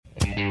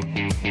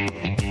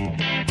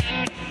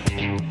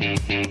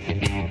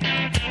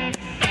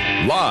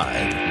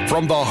Live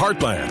from the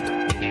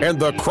heartland and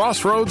the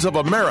crossroads of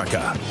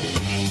America,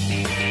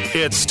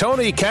 it's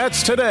Tony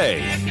Katz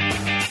Today.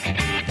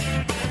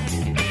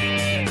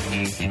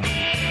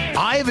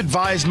 I have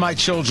advised my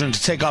children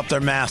to take off their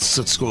masks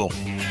at school.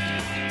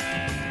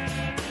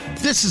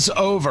 This is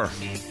over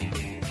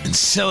and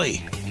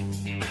silly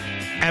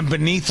and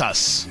beneath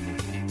us.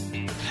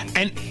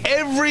 And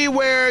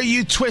everywhere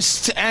you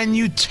twist and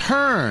you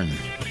turn,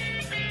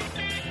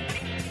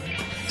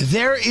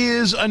 there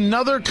is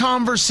another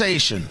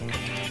conversation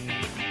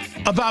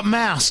about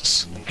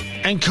masks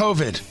and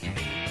COVID.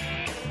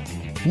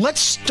 Let's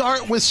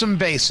start with some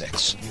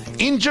basics.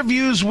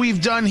 Interviews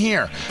we've done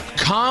here,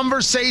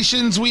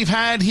 conversations we've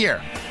had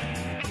here.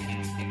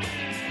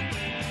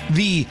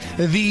 The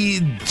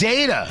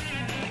data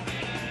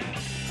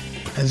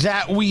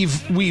that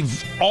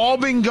we've all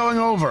been going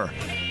over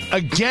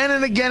again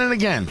and again and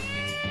again.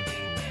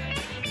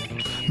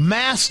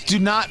 Masks do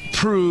not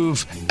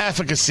prove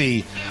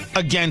efficacy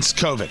against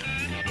COVID.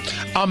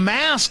 A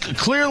mask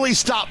clearly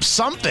stops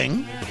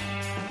something,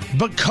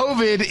 but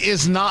COVID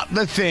is not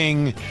the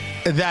thing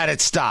that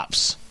it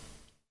stops.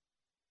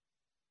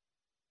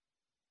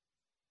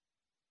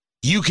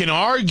 You can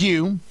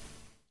argue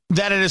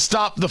that it has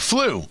stopped the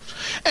flu,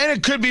 and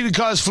it could be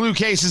because flu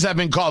cases have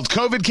been called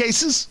COVID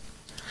cases.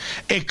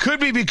 It could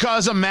be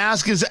because a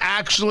mask is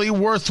actually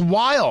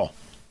worthwhile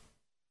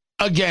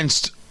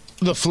against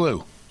the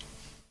flu.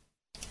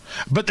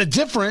 But the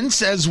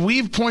difference, as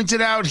we've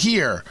pointed out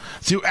here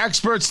through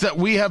experts that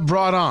we have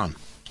brought on,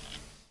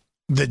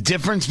 the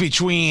difference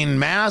between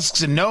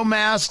masks and no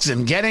masks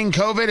and getting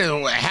COVID is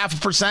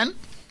 0.5%.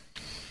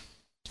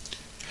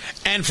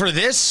 And for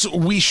this,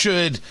 we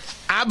should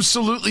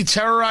absolutely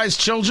terrorize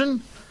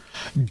children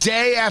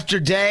day after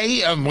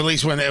day, at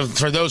least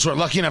for those who are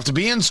lucky enough to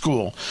be in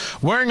school,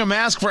 wearing a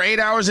mask for 8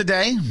 hours a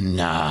day?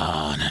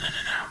 No.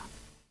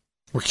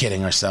 We're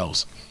kidding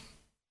ourselves.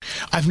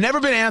 I've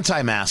never been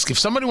anti-mask. If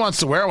somebody wants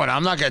to wear one,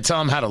 I'm not going to tell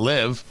them how to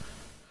live.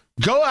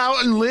 Go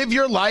out and live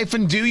your life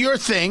and do your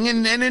thing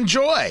and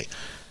enjoy.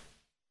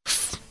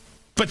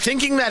 But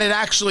thinking that it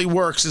actually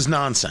works is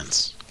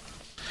nonsense.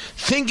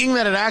 Thinking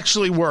that it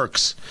actually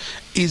works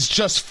is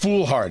just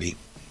foolhardy.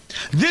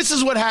 This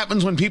is what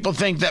happens when people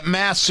think that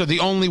masks are the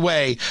only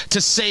way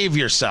to save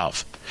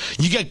yourself.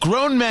 You get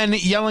grown men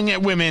yelling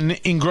at women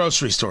in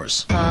grocery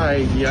stores.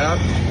 Hi, yep,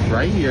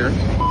 right here,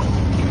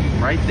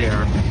 right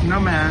there, no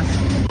mask,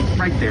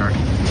 right there.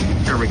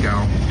 There we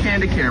go.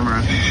 Candid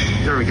camera.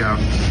 There we go.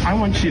 I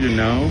want you to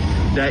know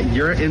that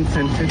your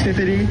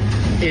insensitivity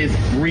is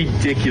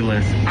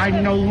ridiculous. I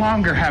no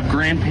longer have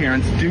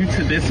grandparents due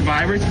to this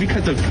virus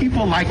because of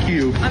people like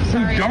you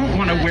who don't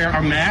want to wear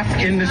a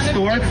mask in the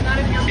store.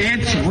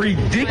 It's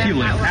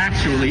ridiculous,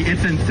 actually.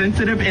 It's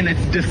insensitive and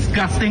it's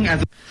disgusting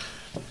as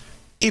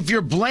If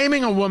you're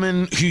blaming a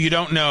woman who you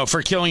don't know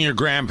for killing your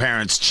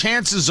grandparents,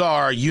 chances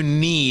are you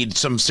need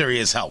some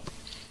serious help.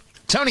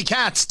 Tony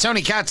Katz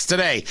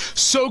Today.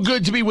 So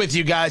good to be with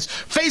you guys.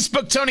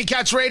 Facebook, Tony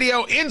Katz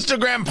Radio,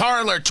 Instagram,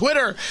 Parler,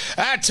 Twitter,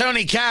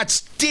 @Tony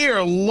Katz.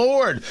 Dear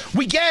Lord,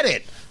 we get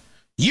it.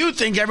 You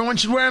think everyone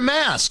should wear a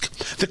mask.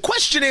 The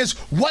question is,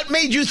 what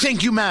made you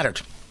think you mattered?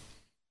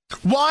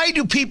 Why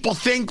do people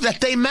think that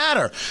they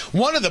matter?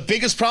 One of the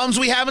biggest problems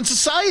we have in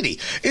society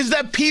is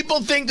that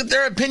people think that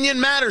their opinion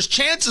matters.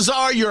 Chances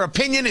are your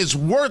opinion is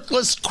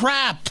worthless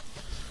crap.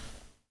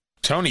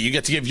 Tony, you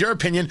get to give your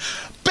opinion.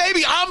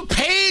 Baby, I'm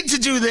paid to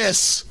do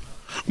this.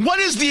 What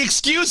is the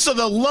excuse of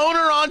the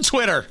loner on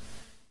Twitter?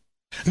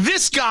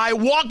 This guy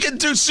walking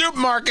through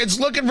supermarkets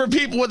looking for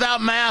people without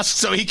masks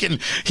so he can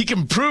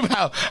prove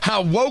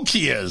how woke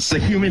he is. a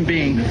human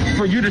being,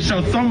 for you to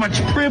show so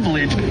much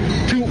privilege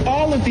to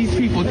all of these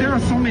people. There are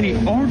so many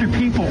older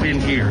people in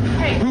here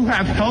who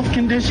have health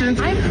conditions,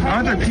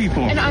 other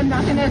people. And I'm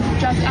not going to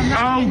just, I'm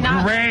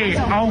not. Oh, great.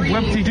 Oh,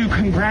 whoop-de-doo.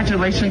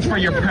 Congratulations for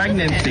your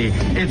pregnancy.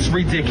 It's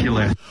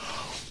ridiculous.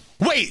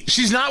 Wait,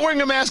 she's not wearing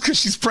a mask because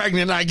she's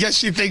pregnant. I guess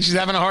she thinks she's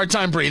having a hard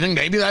time breathing.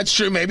 Maybe that's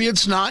true. Maybe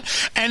it's not.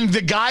 And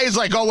the guy is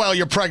like, oh, well,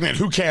 you're pregnant.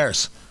 Who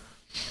cares?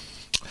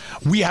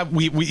 We're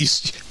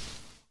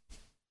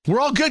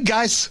all good,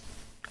 guys.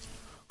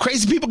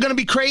 Crazy people going to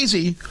be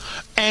crazy.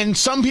 And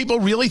some people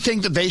really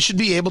think that they should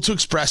be able to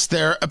express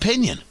their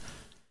opinion.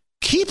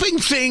 Keeping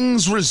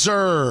things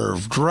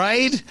reserved,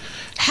 right,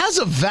 has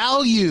a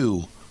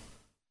value.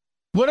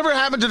 Whatever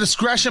happened to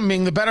discretion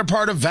being the better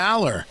part of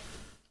valor?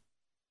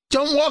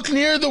 Don't walk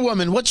near the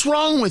woman. What's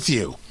wrong with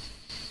you?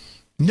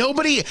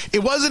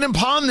 It wasn't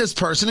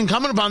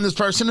incumbent upon this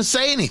person to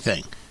say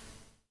anything.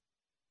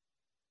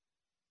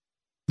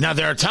 Now,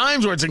 there are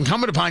times where it's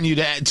incumbent upon you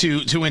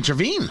to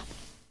intervene.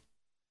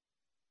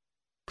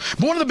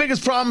 But one of the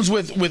biggest problems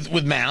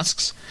with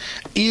masks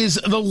is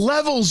the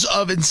levels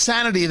of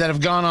insanity that have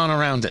gone on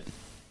around it.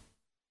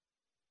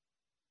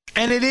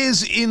 And it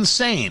is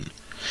insane.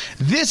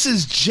 This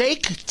is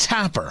Jake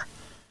Tapper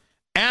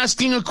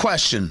asking a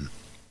question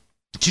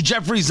to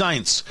Jeffrey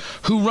Zients,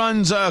 who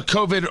runs a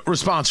COVID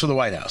response for the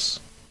White House.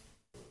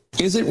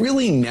 Is it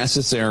really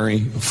necessary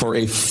for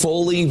a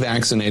fully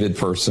vaccinated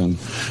person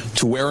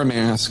to wear a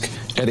mask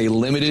at a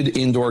limited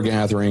indoor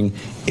gathering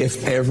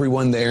if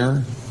everyone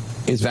there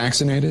is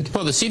vaccinated?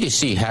 Well, the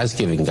CDC has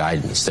given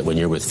guidance that when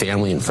you're with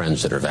family and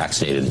friends that are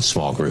vaccinated in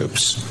small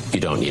groups, you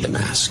don't need a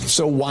mask.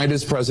 So why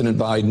does President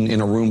Biden, in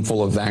a room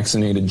full of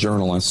vaccinated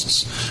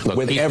journalists,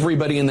 with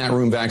everybody in that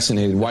room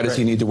vaccinated, why does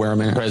he need to wear a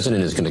mask? The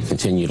president is going to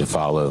continue to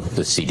follow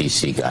the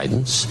CDC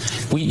guidance.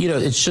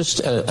 It's just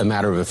a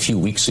matter of a few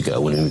weeks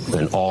ago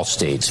when all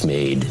states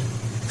made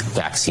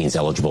vaccines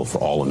eligible for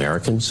all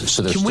Americans.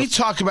 So can we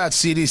talk about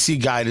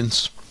CDC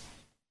guidance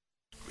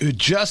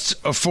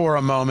just for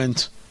a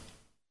moment?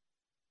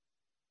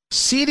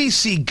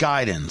 CDC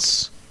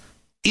guidance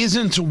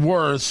isn't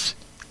worth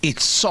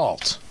its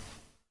salt.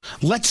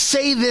 Let's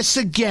say this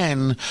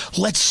again.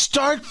 Let's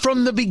start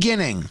from the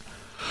beginning.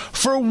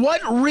 For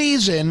what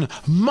reason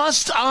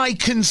must I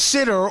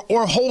consider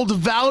or hold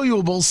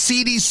valuable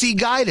CDC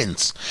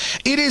guidance?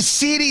 It is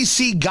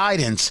CDC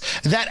guidance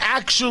that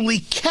actually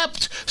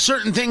kept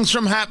certain things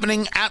from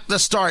happening at the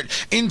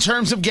start in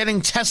terms of getting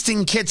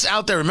testing kits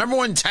out there. Remember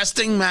when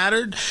testing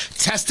mattered?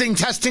 Testing,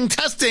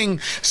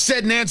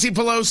 said Nancy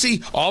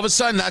Pelosi. All of a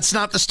sudden, that's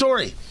not the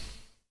story.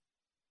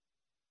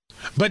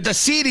 But the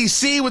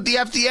CDC with the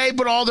FDA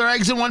put all their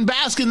eggs in one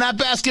basket, and that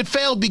basket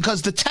failed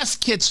because the test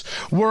kits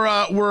were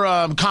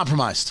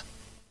compromised.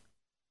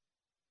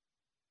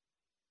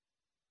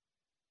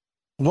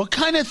 What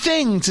kind of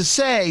thing to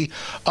say,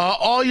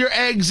 all your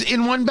eggs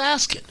in one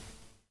basket?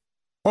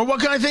 Or what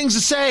kind of things to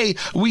say,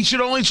 we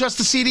should only trust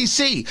the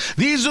CDC?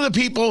 These are the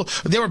people,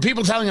 there were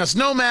people telling us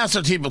no masks,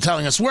 or people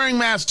telling us wearing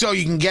masks, so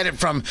you can get it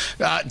from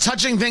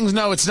touching things.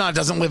 No, it's not. It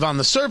doesn't live on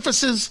the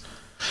surfaces.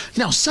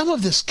 Now, some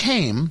of this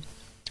came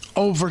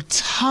over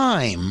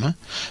time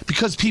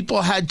because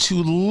people had to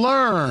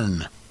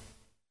learn,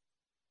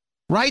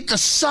 right? The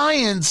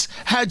science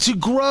had to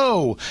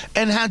grow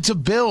and had to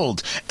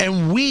build,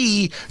 and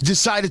we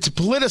decided to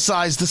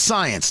politicize the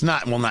science.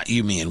 Not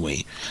you, me, and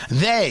we.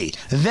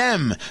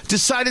 Them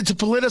decided to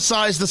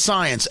politicize the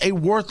science, a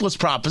worthless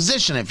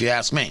proposition, if you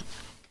ask me.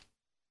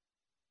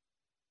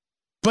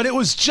 But it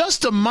was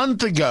just a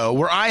month ago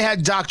where I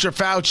had Dr.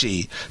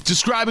 Fauci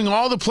describing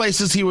all the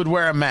places he would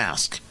wear a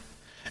mask.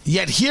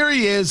 Yet here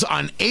he is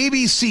on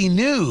ABC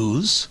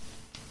News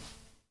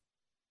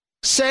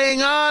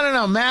saying, I don't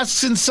know,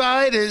 masks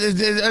inside,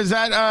 is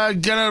that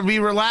going to be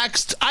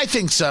relaxed? I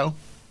think so.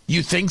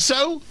 You think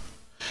so?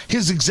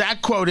 His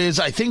exact quote is,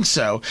 I think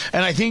so.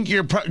 And I think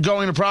you're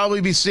going to probably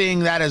be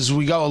seeing that as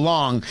we go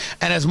along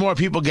and as more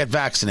people get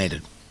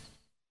vaccinated.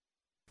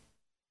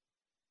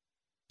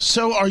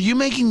 So are you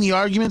making the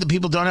argument that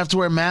people don't have to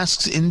wear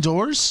masks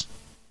indoors?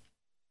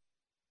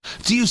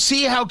 Do you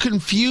see how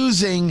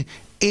confusing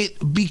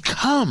it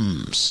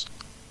becomes?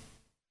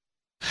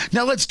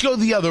 Now let's go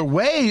the other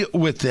way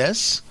with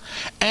this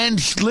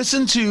and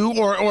listen to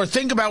or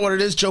think about what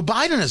it is Joe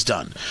Biden has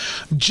done.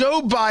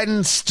 Joe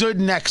Biden stood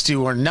next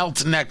to or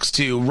knelt next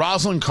to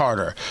Rosalynn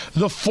Carter,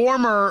 the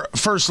former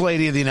First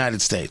Lady of the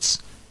United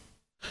States.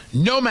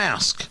 No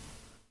mask.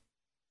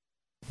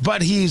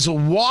 But he's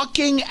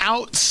walking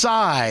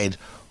outside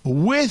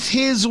with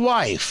his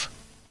wife.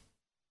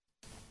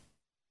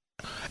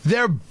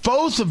 They're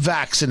both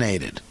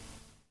vaccinated.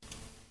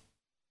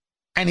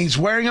 And he's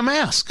wearing a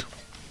mask.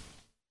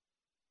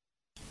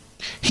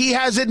 He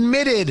has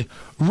admitted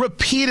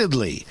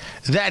repeatedly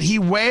that he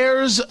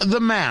wears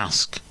the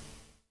mask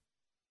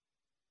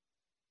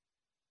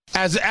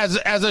as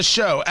a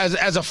show,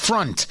 as a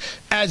front,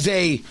 as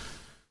the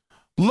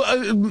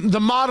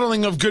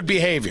modeling of good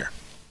behavior.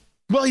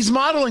 Well, he's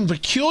modeling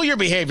peculiar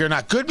behavior,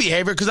 not good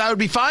behavior, because I would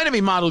be fine if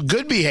he modeled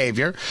good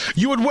behavior.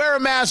 You would wear a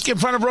mask in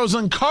front of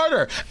Rosalynn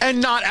Carter and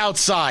not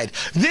outside.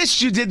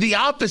 This, you did the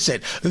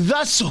opposite.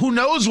 Thus, who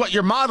knows what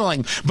you're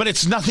modeling, but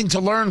it's nothing to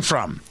learn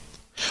from.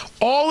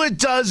 All it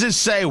does is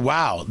say,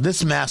 wow,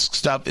 this mask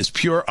stuff is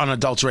pure,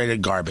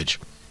 unadulterated garbage.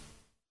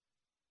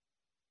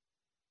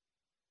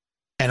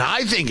 And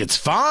I think it's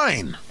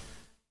fine.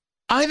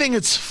 I think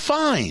it's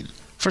fine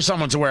for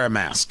someone to wear a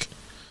mask.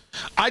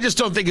 I just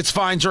don't think it's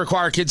fine to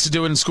require kids to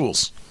do it in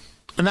schools.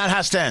 And that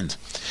has to end.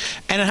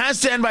 And it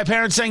has to end by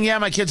parents saying, yeah,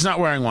 my kid's not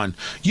wearing one.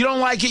 You don't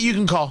like it, you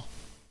can call.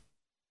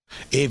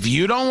 If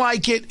you don't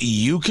like it,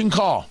 you can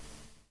call.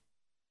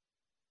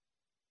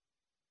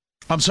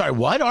 I'm sorry,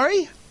 what,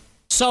 Ari?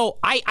 So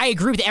I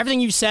agree with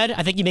everything you said.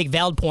 I think you make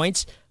valid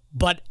points.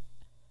 But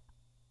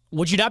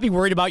would you not be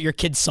worried about your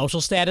kid's social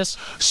status?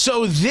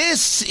 So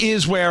this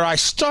is where I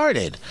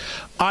started.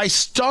 I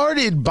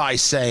started by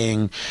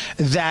saying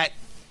that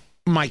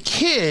my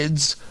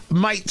kids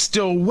might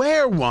still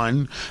wear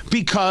one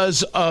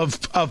because of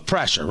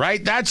pressure,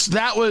 right?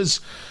 That was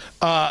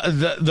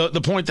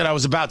the point that I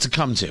was about to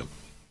come to.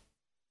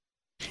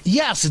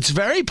 Yes, it's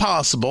very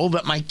possible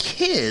that my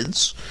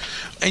kids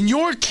and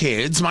your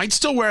kids might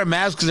still wear a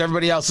mask because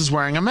everybody else is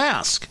wearing a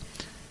mask.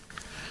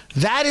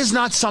 That is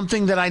not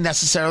something that I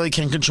necessarily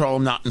can control.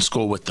 I'm not in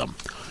school with them.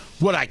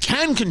 What I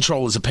can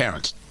control as a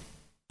parent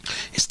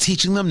is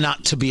teaching them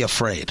not to be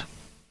afraid.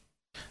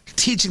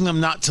 teaching them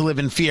not to live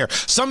in fear.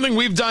 Something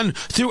we've done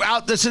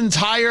throughout this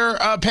entire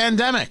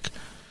pandemic.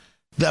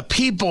 The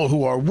people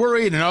who are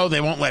worried and,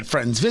 they won't let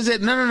friends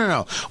visit.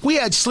 No. We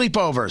had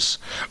sleepovers.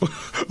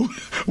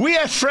 We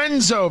had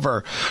friends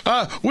over.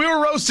 We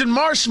were roasting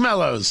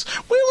marshmallows.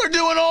 We were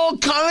doing all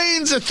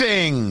kinds of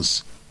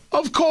things.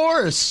 Of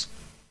course.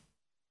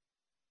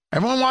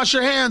 Everyone wash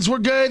your hands. We're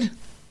good.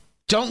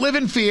 Don't live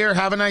in fear.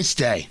 Have a nice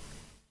day.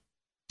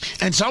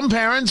 And some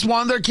parents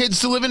want their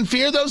kids to live in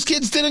fear. Those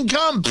kids didn't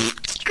come.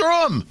 Screw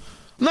them.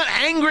 I'm not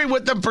angry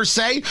with them per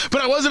se,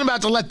 but I wasn't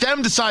about to let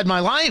them decide my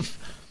life.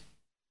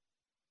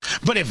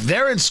 But if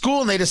they're in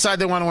school and they decide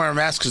they want to wear a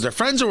mask because their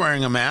friends are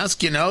wearing a mask,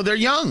 they're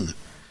young.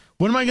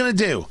 What am I going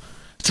to do?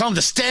 Tell them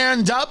to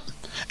stand up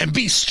and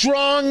be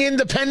strong,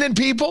 independent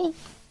people?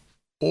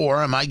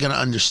 Or am I going to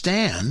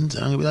understand?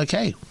 I'm going to be like,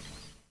 hey,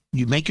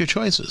 you make your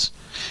choices.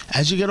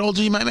 As you get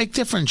older, you might make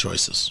different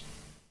choices.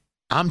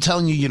 I'm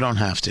telling you, you don't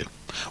have to.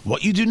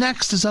 What you do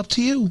next is up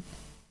to you.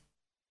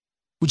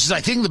 Which is,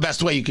 I think, the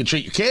best way you can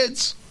treat your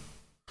kids.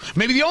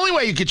 Maybe the only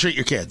way you can treat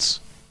your kids.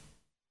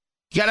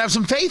 You got to have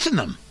some faith in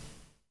them.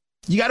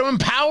 You got to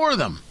empower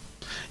them.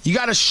 You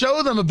got to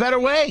show them a better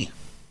way.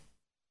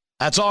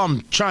 That's all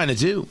I'm trying to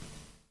do.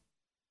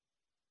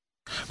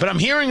 But I'm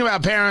hearing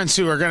about parents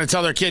who are going to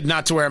tell their kid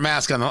not to wear a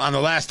mask on the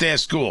last day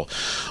of school.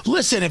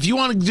 Listen, if you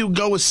want to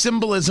go with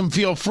symbolism,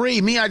 feel free.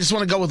 Me, I just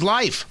want to go with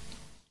life.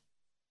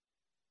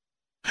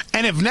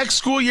 And if next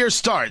school year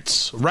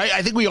starts, right,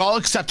 I think we all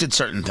accepted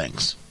certain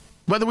things.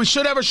 Whether we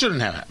should have or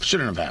shouldn't have.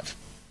 Shouldn't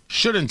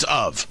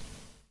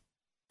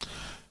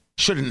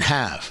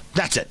have.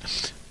 That's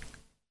it.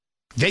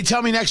 They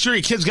tell me next year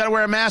your kid's got to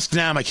wear a mask.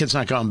 Nah, my kid's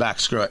not going back.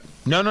 Screw it.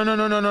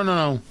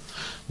 No.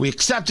 We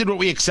accepted what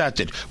we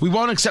accepted. We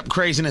won't accept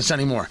craziness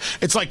anymore.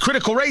 It's like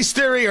critical race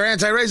theory or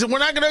anti-racism. We're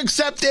not going to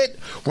accept it.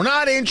 We're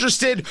not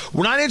interested.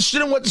 We're not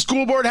interested in what the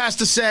school board has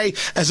to say.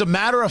 As a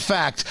matter of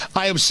fact,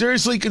 I am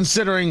seriously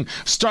considering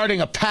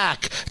starting a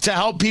PAC to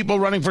help people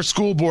running for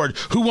school board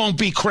who won't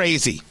be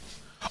crazy.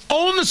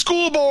 Own the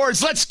school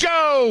boards. Let's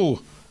go.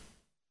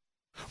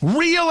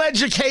 Real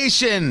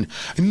education,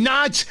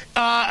 not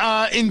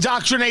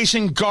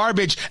indoctrination,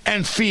 garbage,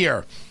 and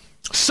fear.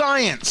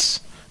 Science,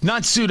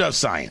 not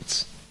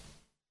pseudoscience.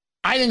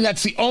 I think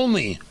that's the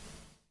only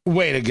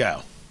way to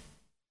go.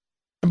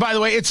 And by the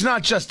way, it's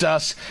not just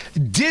us.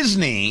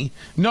 Disney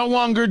no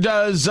longer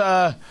does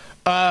the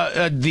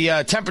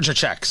temperature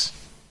checks.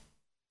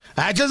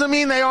 That doesn't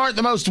mean they aren't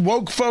the most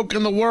woke folk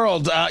in the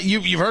world.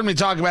 You've heard me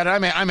talk about it.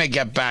 I may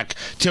get back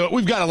to it.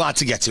 We've got a lot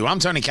to get to. I'm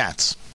Tony Katz.